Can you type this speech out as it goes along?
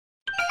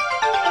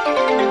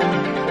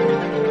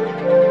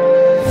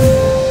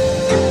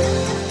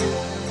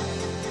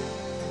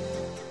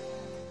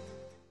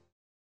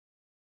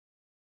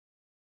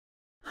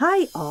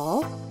Hi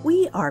all,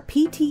 we are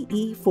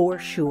PTE for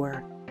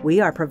sure. We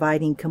are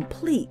providing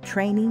complete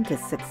training to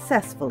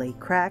successfully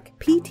crack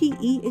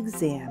PTE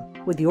exam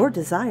with your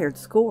desired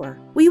score.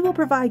 We will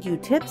provide you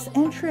tips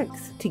and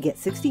tricks to get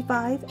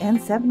 65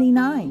 and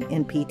 79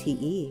 in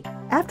PTE.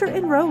 After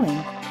enrolling,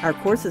 our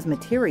course's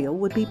material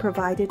would be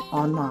provided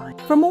online.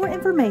 For more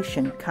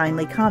information,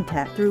 kindly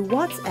contact through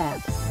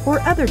WhatsApp or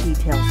other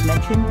details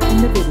mentioned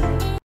in the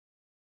video.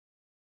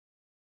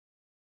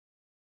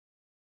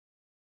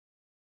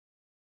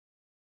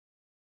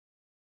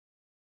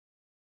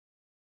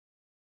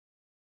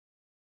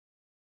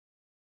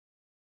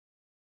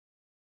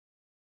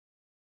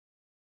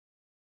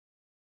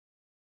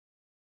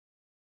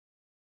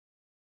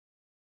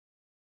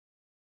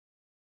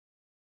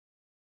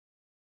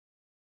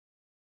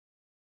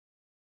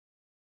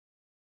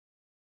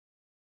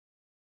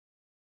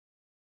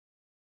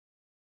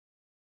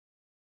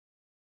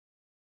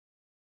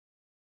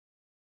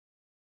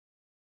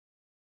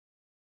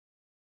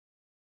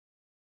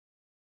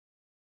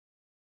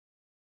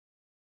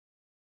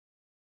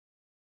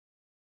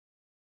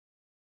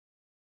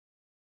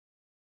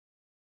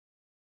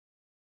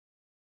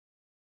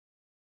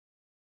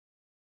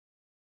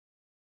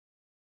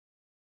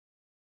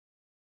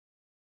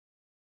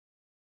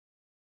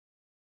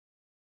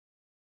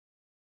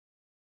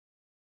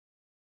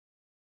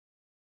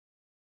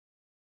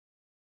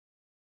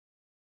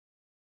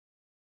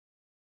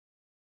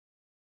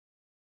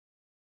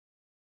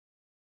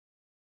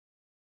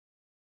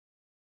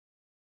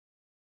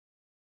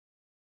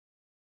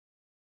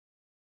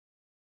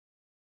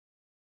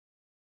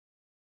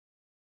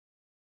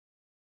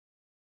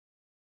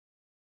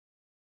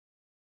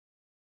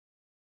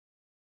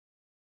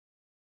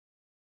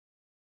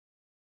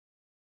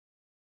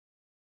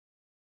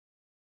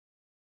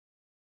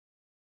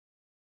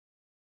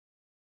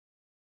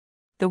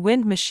 The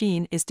wind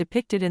machine is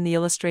depicted in the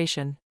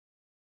illustration.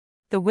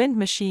 The wind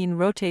machine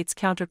rotates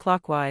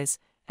counterclockwise,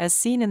 as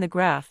seen in the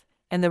graph,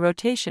 and the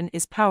rotation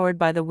is powered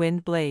by the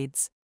wind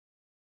blades.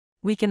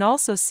 We can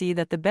also see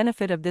that the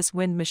benefit of this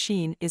wind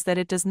machine is that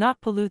it does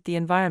not pollute the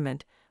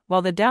environment,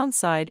 while the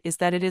downside is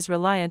that it is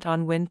reliant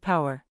on wind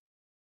power.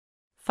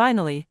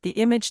 Finally, the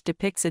image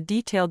depicts a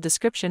detailed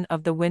description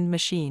of the wind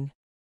machine.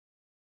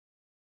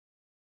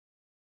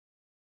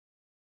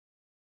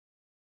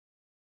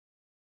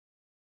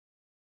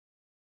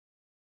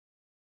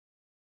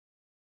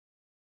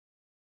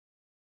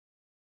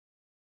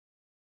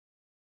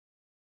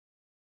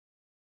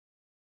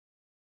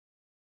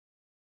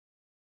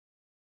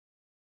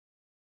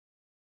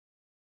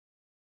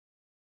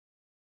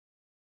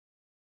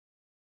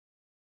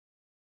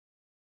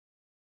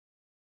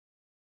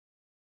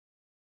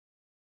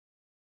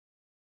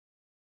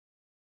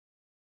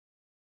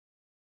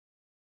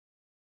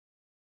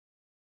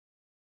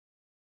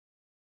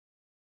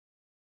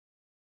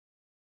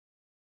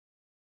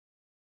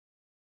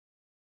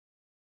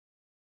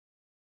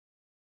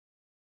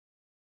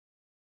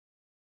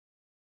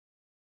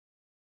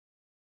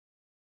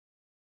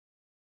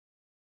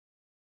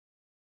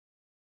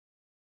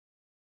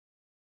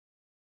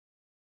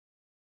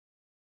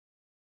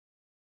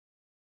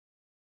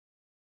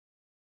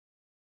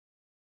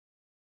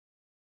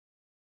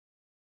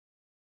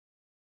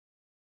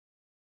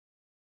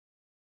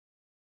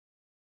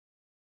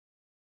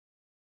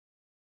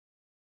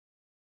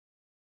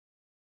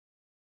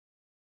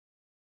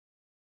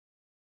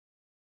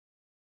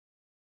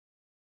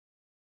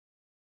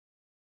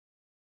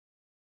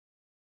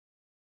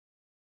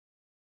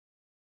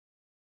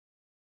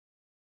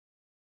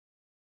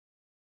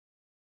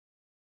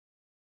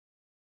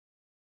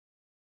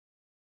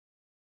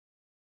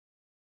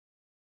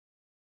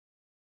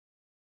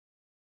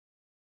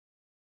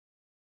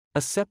 A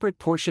separate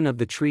portion of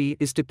the tree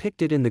is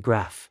depicted in the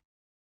graph.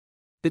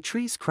 The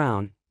tree's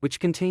crown,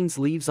 which contains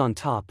leaves on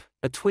top,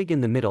 a twig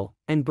in the middle,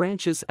 and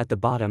branches at the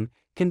bottom,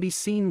 can be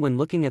seen when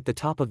looking at the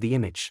top of the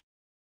image.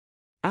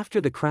 After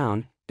the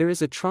crown, there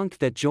is a trunk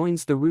that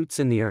joins the roots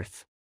in the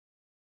earth.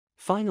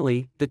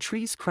 Finally, the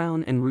tree's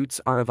crown and roots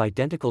are of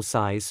identical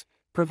size,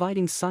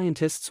 providing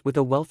scientists with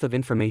a wealth of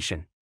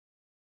information.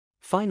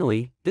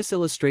 Finally, this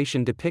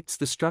illustration depicts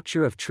the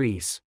structure of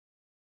trees.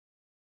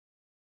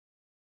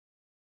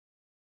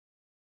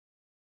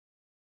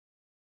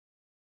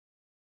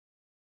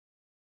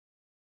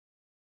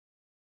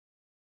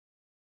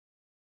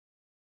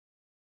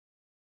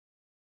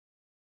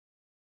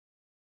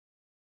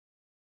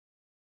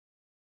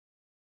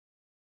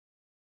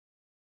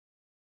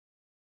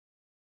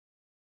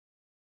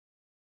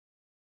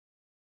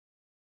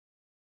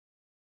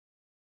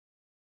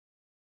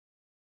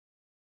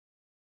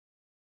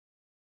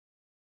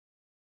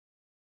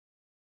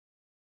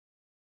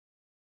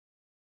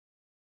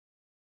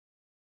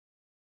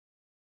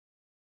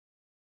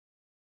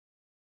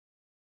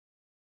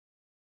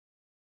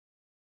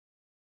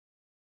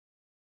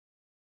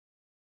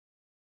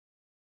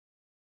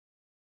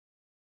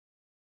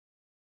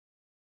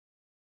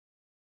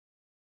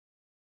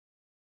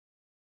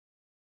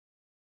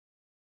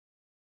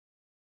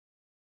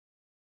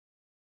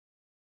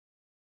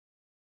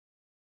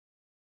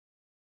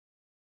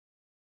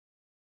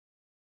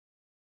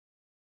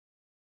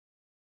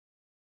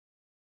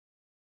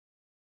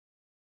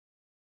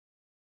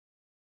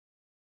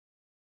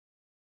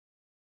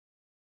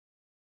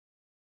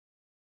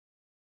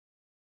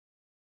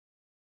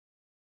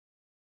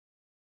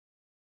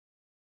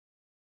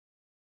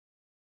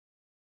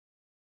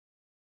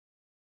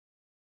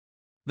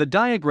 The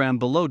diagram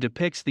below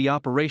depicts the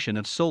operation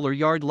of solar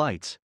yard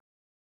lights.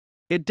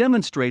 It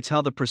demonstrates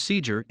how the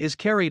procedure is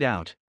carried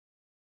out.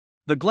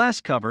 The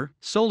glass cover,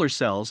 solar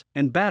cells,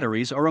 and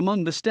batteries are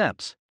among the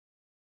steps.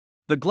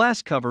 The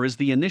glass cover is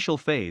the initial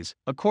phase,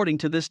 according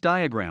to this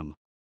diagram.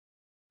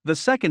 The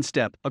second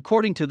step,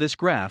 according to this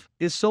graph,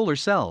 is solar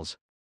cells.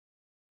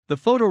 The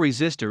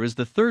photoresistor is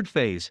the third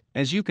phase,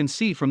 as you can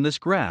see from this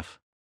graph.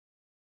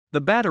 The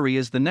battery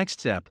is the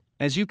next step,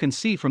 as you can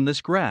see from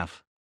this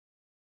graph.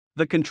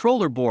 The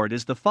controller board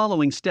is the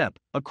following step,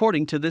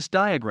 according to this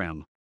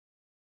diagram.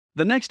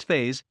 The next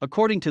phase,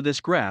 according to this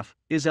graph,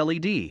 is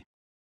LED.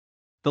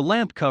 The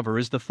lamp cover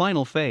is the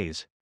final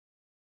phase.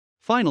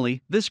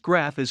 Finally, this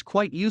graph is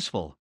quite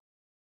useful.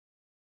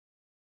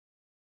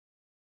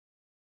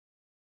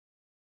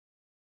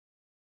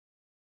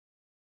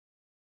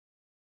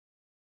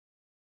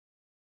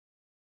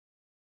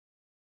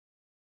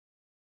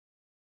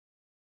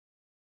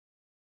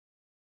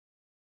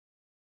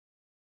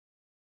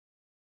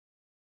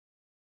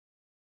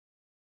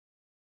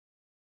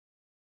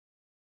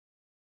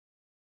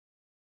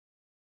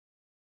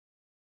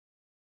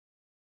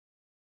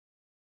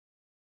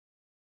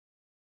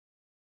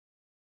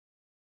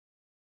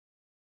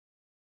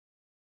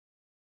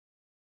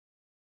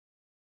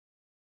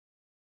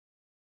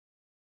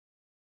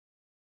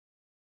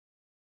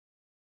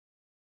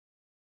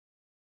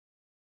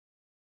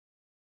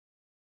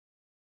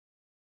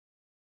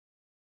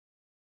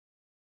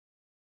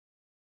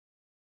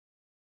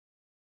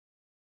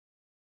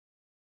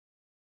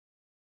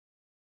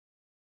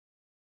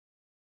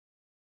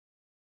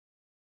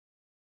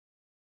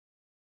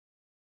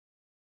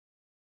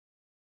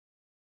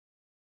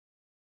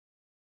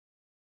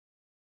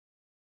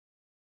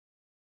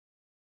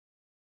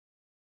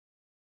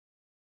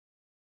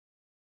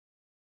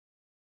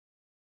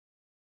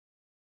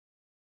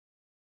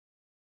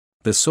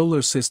 The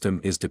solar system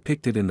is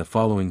depicted in the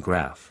following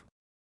graph.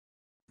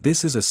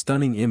 This is a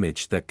stunning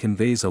image that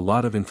conveys a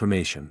lot of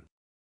information.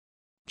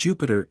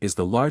 Jupiter is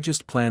the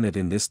largest planet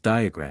in this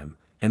diagram,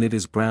 and it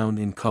is brown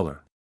in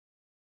color.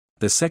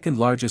 The second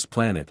largest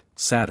planet,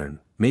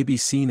 Saturn, may be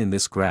seen in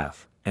this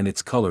graph, and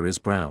its color is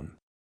brown.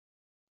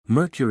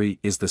 Mercury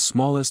is the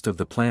smallest of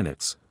the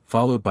planets,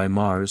 followed by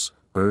Mars,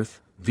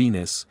 Earth,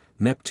 Venus,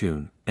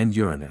 Neptune, and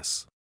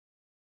Uranus.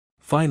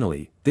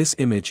 Finally, this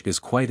image is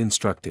quite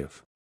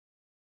instructive.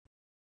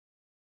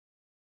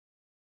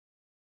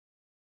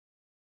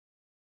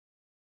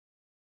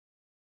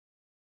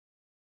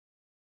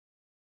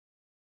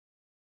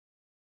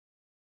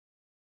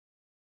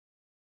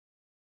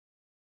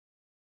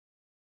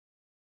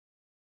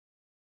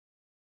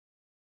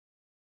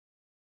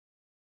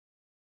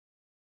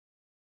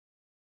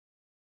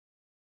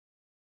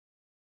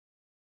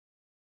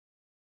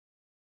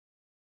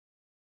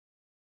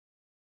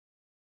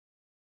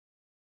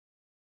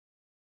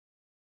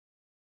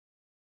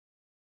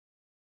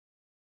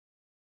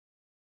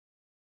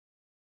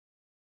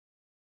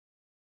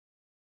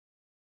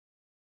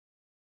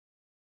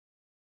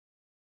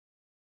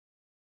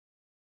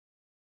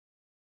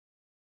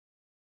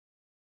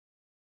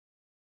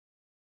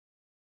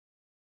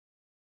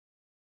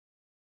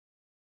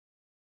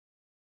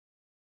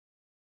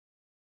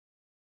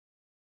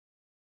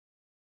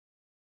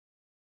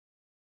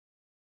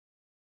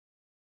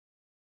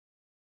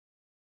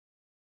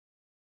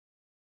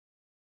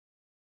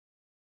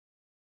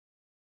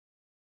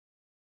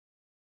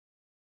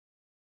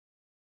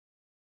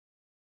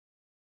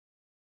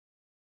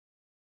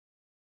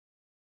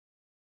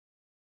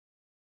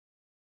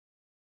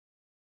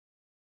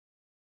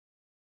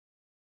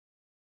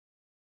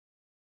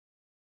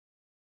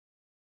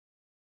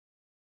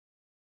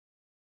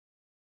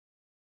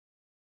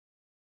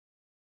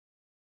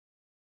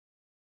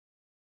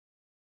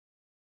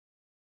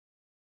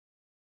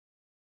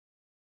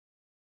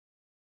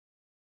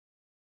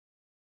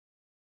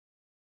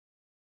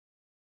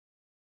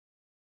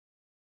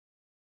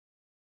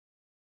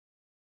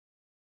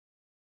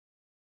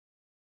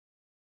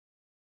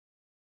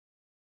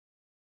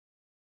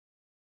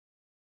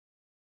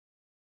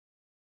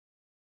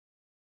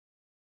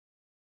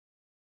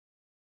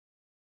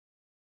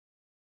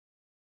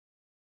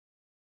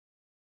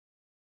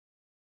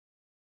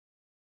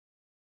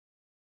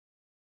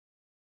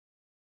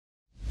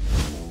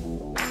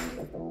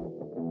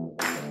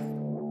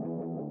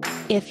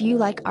 If you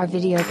like our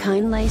video,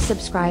 kindly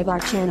subscribe our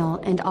channel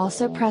and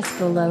also press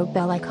below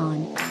bell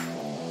icon.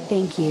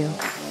 Thank you.